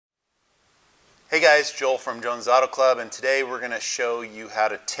Hey guys, Joel from Jones Auto Club, and today we're going to show you how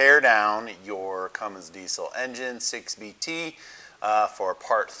to tear down your Cummins diesel engine 6BT for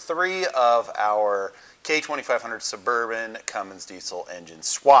part 3 of our K2500 Suburban Cummins diesel engine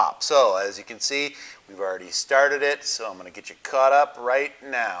swap. So as you can see, we've already started it, so I'm going to get you caught up right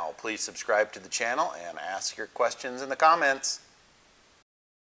now. Please subscribe to the channel and ask your questions in the comments.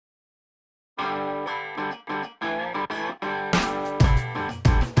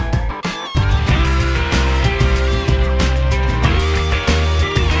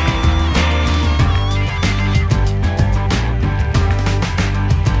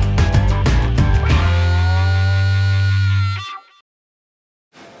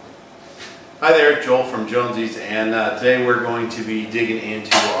 Hi there, Joel from Jonesy's, and today we're going to be digging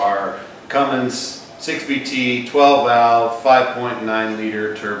into our Cummins 6BT 12 valve 5.9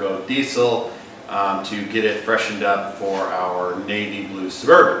 liter turbo diesel to get it freshened up for our navy blue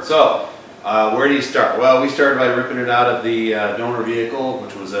Suburban. So where do you start? Well, we started by ripping it out of the donor vehicle,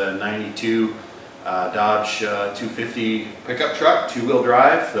 which was a 92 Dodge 250 pickup truck, two-wheel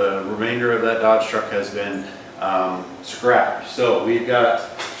drive. The remainder of that Dodge truck has been scrapped. So we've got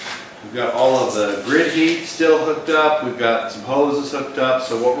all of the grid heat still hooked up. We've got some hoses hooked up.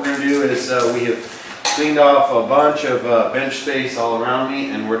 So what we're going to do is we have cleaned off a bunch of bench space all around me,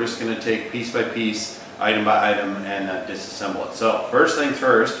 and we're just going to take piece by piece, item by item, and disassemble it. So first things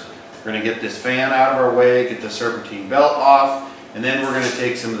first, we're going to get this fan out of our way, get the serpentine belt off, and then we're going to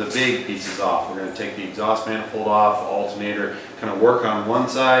take some of the big pieces off. We're going to take the exhaust manifold off, the alternator, kind of work on one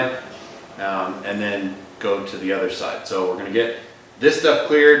side, and then go to the other side. So we're going to get this stuff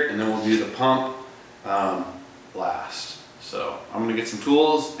cleared, and then we'll do the pump last. So I'm going to get some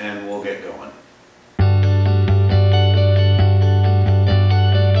tools and we'll get going.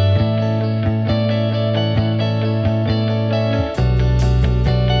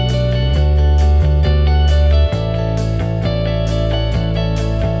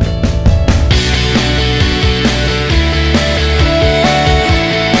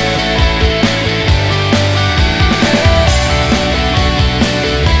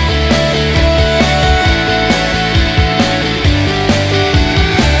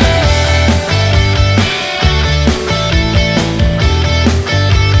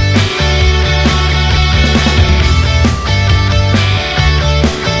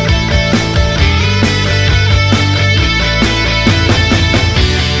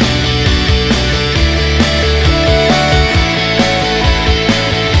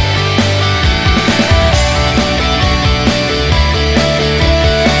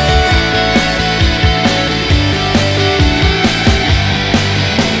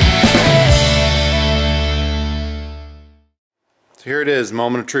 So here it is,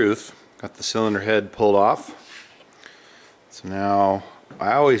 moment of truth. Got the cylinder head pulled off. So now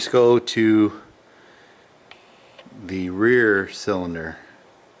I always go to the rear cylinder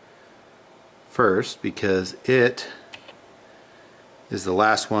first because it is the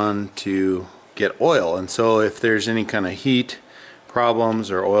last one to get oil, and so if there's any kind of heat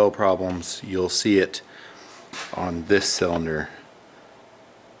problems or oil problems, you'll see it on this cylinder.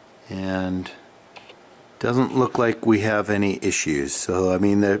 And doesn't look like we have any issues. So I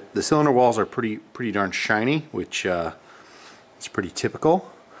mean, the cylinder walls are pretty darn shiny, which is pretty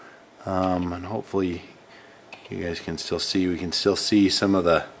typical, and hopefully you guys can still see, we can still see some of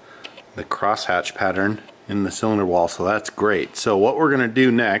the crosshatch pattern in the cylinder wall, so that's great. So what we're going to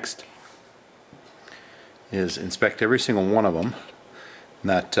do next is inspect every single one of them.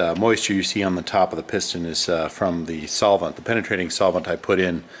 And that moisture you see on the top of the piston is from the solvent, the penetrating solvent I put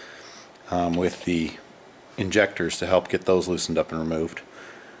in with the injectors to help get those loosened up and removed.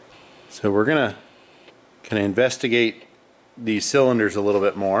 So we're gonna kind of investigate these cylinders a little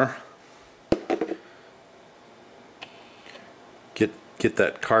bit more. Get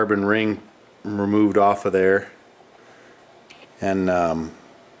that carbon ring removed off of there, and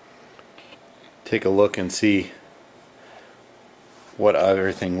take a look and see what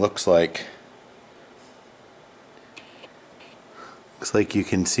everything looks like. Looks like you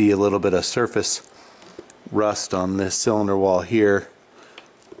can see a little bit of surface rust on this cylinder wall here.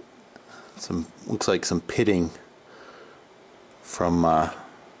 Looks like some pitting from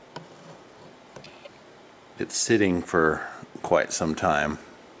it's sitting for quite some time,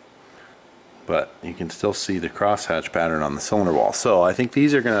 but you can still see the crosshatch pattern on the cylinder wall. So I think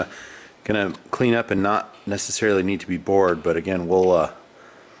these are gonna clean up and not necessarily need to be bored, but again, we'll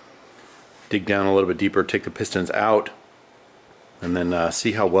dig down a little bit deeper, take the pistons out, and then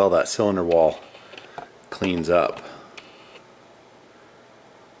see how well that cylinder wall cleans up.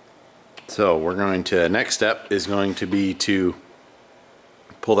 So we're going to, next step is going to be to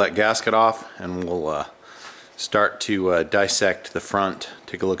pull that gasket off, and we'll start to dissect the front.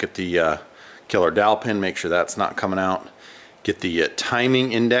 Take a look at the killer dowel pin, make sure that's not coming out. Get the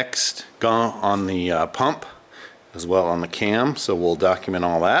timing indexed on the pump as well on the cam, so we'll document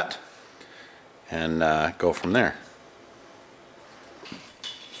all that and go from there.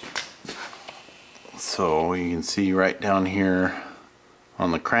 So you can see right down here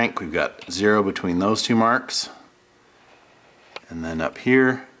on the crank we've got 0 between those two marks, and then up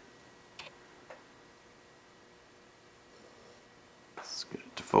here let's get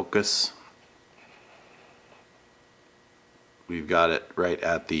it to focus. We've got it right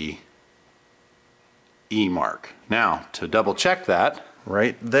at the E mark. Now, to double check that,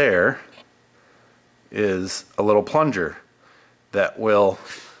 right there is a little plunger that will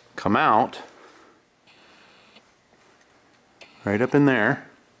come out right up in there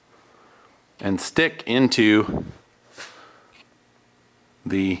and stick into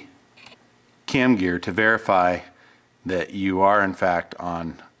the cam gear to verify that you are in fact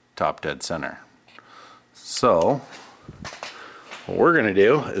on top dead center. So what we're going to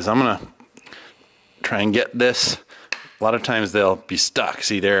do is I'm going to try and get this. A lot of times they'll be stuck.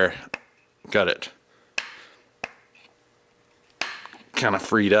 See there, got it kind of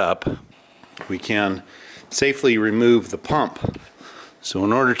freed up. We can safely remove the pump. So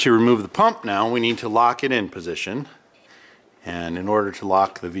in order to remove the pump now, we need to lock it in position. And in order to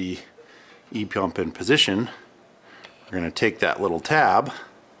lock the VE pump in position, we're going to take that little tab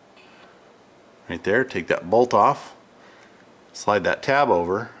right there, take that bolt off, slide that tab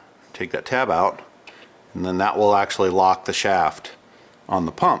over, take that tab out, and then that will actually lock the shaft on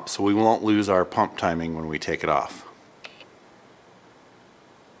the pump, so we won't lose our pump timing when we take it off.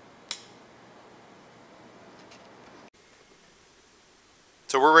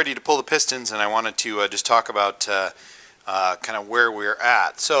 So we're ready to pull the pistons, and I wanted to just talk about kind of where we're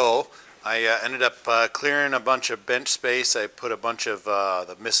at. So I ended up clearing a bunch of bench space. I put a bunch of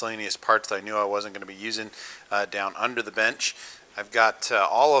the miscellaneous parts that I knew I wasn't going to be using down under the bench. I've got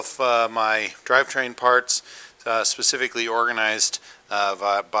all of my drivetrain parts specifically organized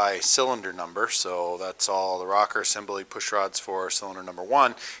by cylinder number. So that's all the rocker assembly push rods for cylinder number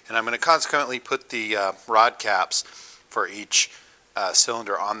 1. And I'm going to consequently put the rod caps for each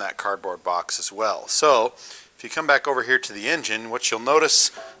cylinder on that cardboard box as well. So if you come back over here to the engine, what you'll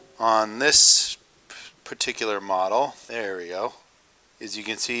notice on this particular model, there we go, is you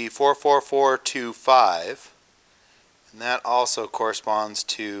can see 44425, and that also corresponds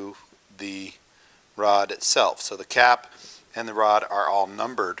to the rod itself. So the cap and the rod are all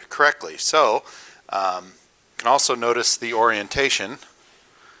numbered correctly. So you can also notice the orientation.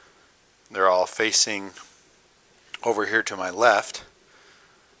 They're all facing over here to my left,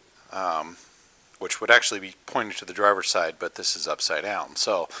 which would actually be pointed to the driver's side, but this is upside down.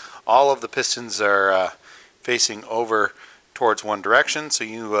 So all of the pistons are facing over towards one direction, so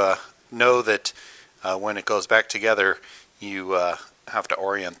you know that when it goes back together you have to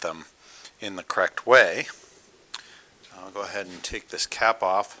orient them in the correct way. I'll go ahead and take this cap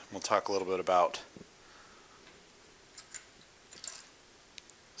off. We'll talk a little bit about,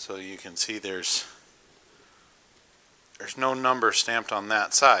 so you can see there's no number stamped on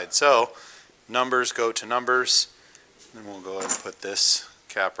that side. So numbers go to numbers, and we'll go ahead and put this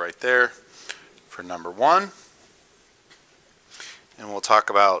cap right there for number 1. And we'll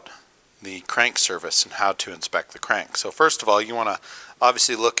talk about the crank surface and how to inspect the crank. So first of all, you want to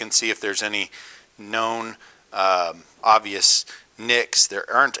obviously look and see if there's any known obvious nicks. There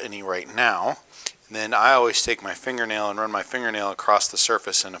aren't any right now. And then I always take my fingernail and run my fingernail across the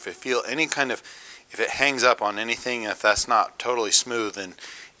surface, and if I feel any kind of, if it hangs up on anything, if that's not totally smooth, then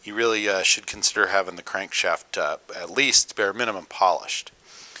you really should consider having the crankshaft at least bare minimum polished.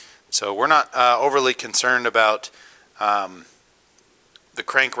 So we're not overly concerned about the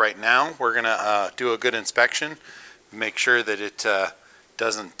crank right now. We're going to do a good inspection, make sure that it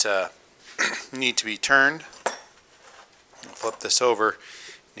doesn't need to be turned. I'll flip this over.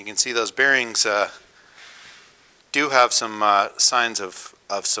 You can see those bearings do have some signs of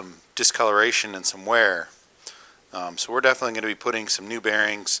some discoloration and some wear. So we're definitely going to be putting some new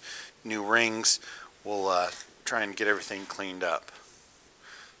bearings, new rings. We'll try and get everything cleaned up.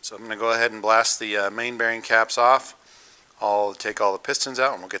 So I'm going to go ahead and blast the main bearing caps off. I'll take all the pistons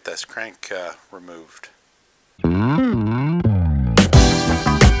out and we'll get this crank removed.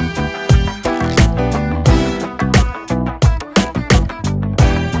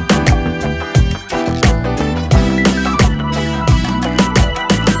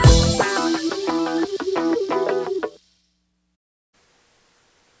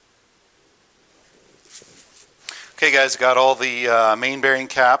 Okay guys got all the main bearing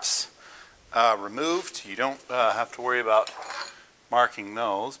caps removed. You don't have to worry about marking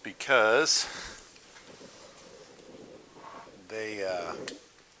those because they are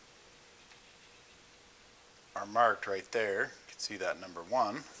marked right there. You can see that number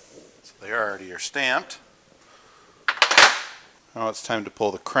 1. So they already are stamped. Now it's time to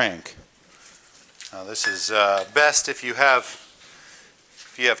pull the crank. Now this is best if you have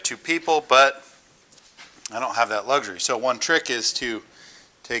 2 people, but I don't have that luxury. So one trick is to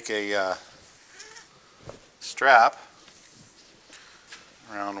take a strap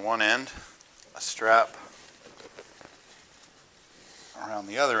around one end, a strap around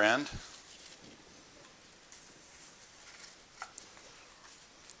the other end,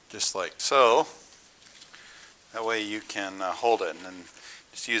 just like so. That way you can hold it, and then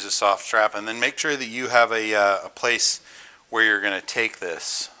just use a soft strap, and then make sure that you have a place where you're going to take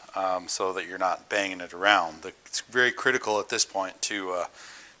this so that you're not banging it around. It's very critical at this point to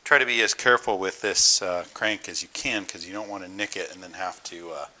try to be as careful with this crank as you can, because you don't want to nick it and then have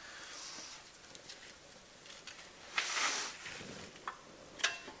to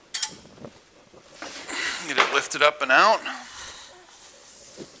get it lifted up and out.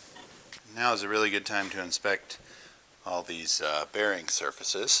 Now is a really good time to inspect all these bearing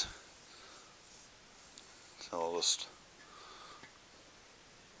surfaces. So I'll just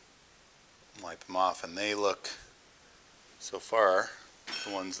wipe them off, and they look, so far,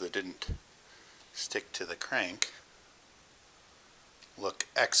 the ones that didn't stick to the crank, look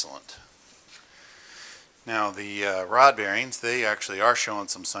excellent. Now the rod bearings, they actually are showing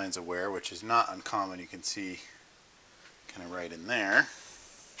some signs of wear, which is not uncommon. You can see kind of right in there.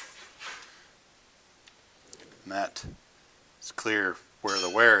 And that is clear where the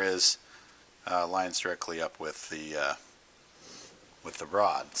wear is, lines directly up with the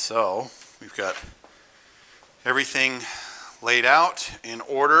rod. So we've got everything laid out in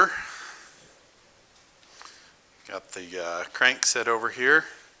order. Got the crank set over here.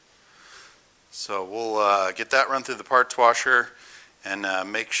 So we'll get that run through the parts washer and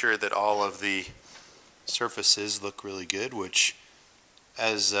make sure that all of the surfaces look really good, which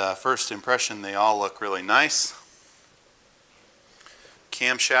as first impression they all look really nice.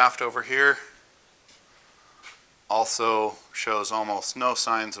 Camshaft over here also shows almost no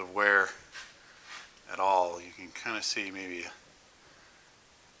signs of wear at all. You can kind of see maybe a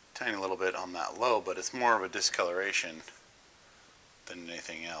tiny little bit on that low, but it's more of a discoloration than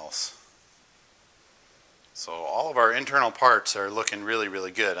anything else. So all of our internal parts are looking really,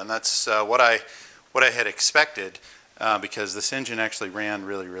 really good, and that's what I had expected, because this engine actually ran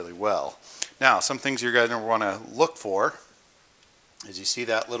really, really well. Now, some things you're going to want to look for is you see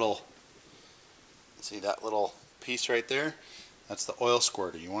that little piece right there? That's the oil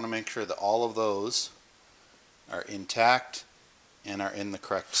squirter. You want to make sure that all of those are intact and are in the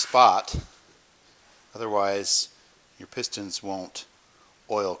correct spot. Otherwise, your pistons won't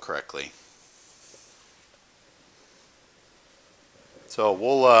oil correctly. So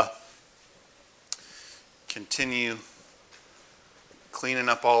we'll continue cleaning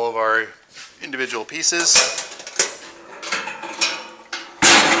up all of our individual pieces.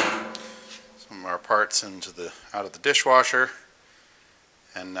 Some of our parts out of the dishwasher,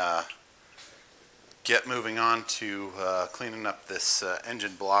 and get moving on to cleaning up this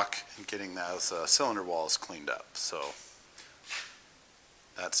engine block and getting those cylinder walls cleaned up. So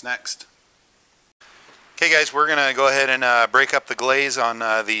that's next. Okay guys, we're going to go ahead and break up the glaze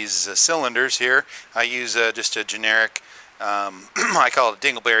on these cylinders here. I use just a generic, I call it a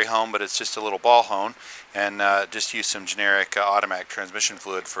dingleberry hone, but it's just a little ball hone, and just use some generic automatic transmission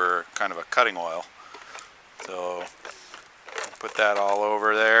fluid for kind of a cutting oil. So put that all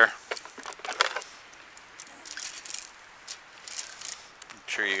over there. Make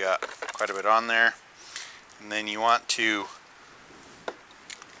sure you got quite a bit on there, and then you want to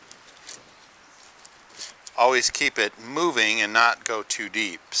always keep it moving and not go too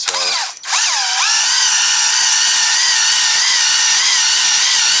deep. So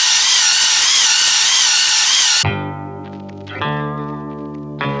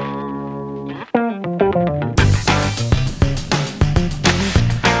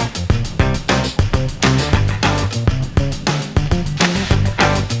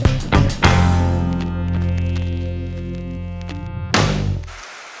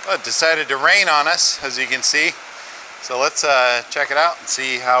it decided to rain on us, as you can see. So let's check it out and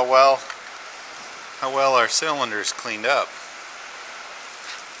see how well our cylinders cleaned up.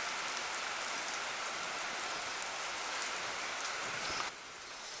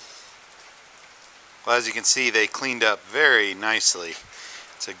 Well, as you can see, they cleaned up very nicely.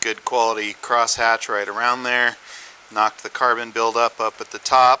 It's a good quality crosshatch right around there. Knocked the carbon buildup up at the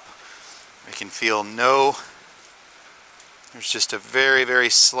top. I can feel there's just a very, very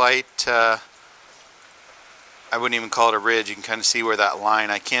slight, I wouldn't even call it a ridge. You can kind of see where that line,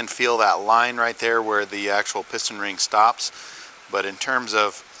 I can feel that line right there where the actual piston ring stops. But in terms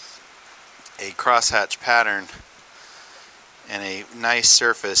of a crosshatch pattern and a nice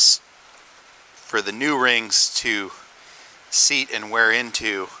surface for the new rings to seat and wear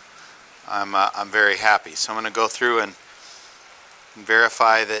into, I'm very happy. So I'm going to go through and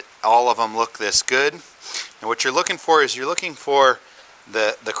verify that all of them look this good. And what you're looking for is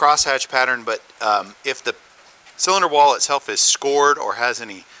the crosshatch pattern, but if the cylinder wall itself is scored or has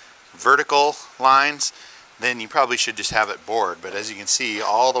any vertical lines, then you probably should just have it bored. But as you can see,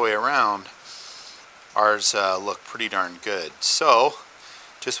 all the way around, ours look pretty darn good. So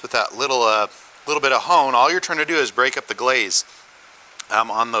just with that little bit of hone, all you're trying to do is break up the glaze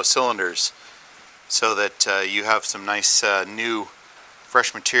on those cylinders so that you have some nice new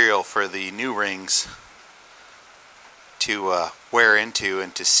fresh material for the new rings to wear into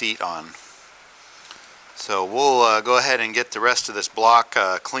and to seat on. So we'll go ahead and get the rest of this block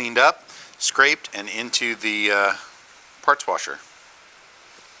cleaned up, scraped, and into the parts washer.